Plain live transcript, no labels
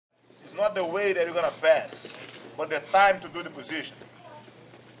not the way that you're going to pass, but the time to do the position.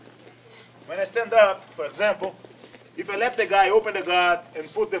 When I stand up, for example, if I let the guy open the guard and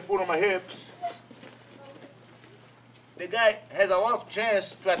put the foot on my hips, the guy has a lot of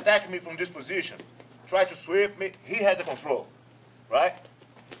chance to attack me from this position, try to sweep me. He has the control, right?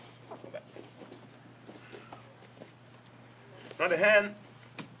 On the hand,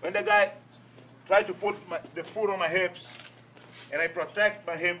 when the guy tries to put the foot on my hips and I protect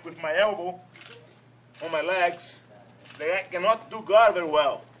my hip with my elbow on my legs, the guy cannot do guard very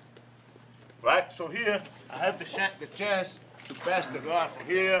well, right? So here, I have the chance to pass the guard from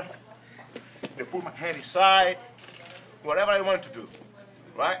here, to put my hand inside, whatever I want to do,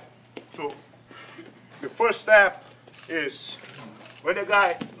 right? So the first step is when the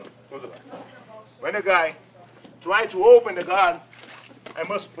guy tries to open the guard, I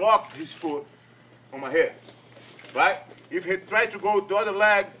must block his foot on my hips, right? If he tries to go the other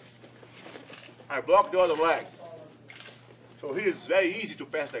leg, I block the other leg. So here is very easy to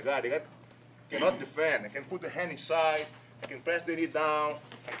pass the guard. The guy cannot defend. I can put the hand inside, I can press the knee down,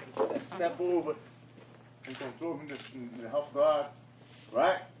 I can step over and control him in the half guard,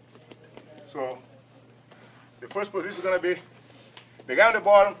 right? So the first position is going to be the guy on the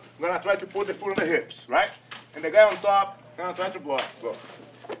bottom, going to try to put the foot on the hips, right? And the guy on top, going to try to block. Go.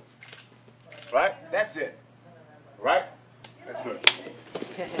 Right? That's it. Right? That's good.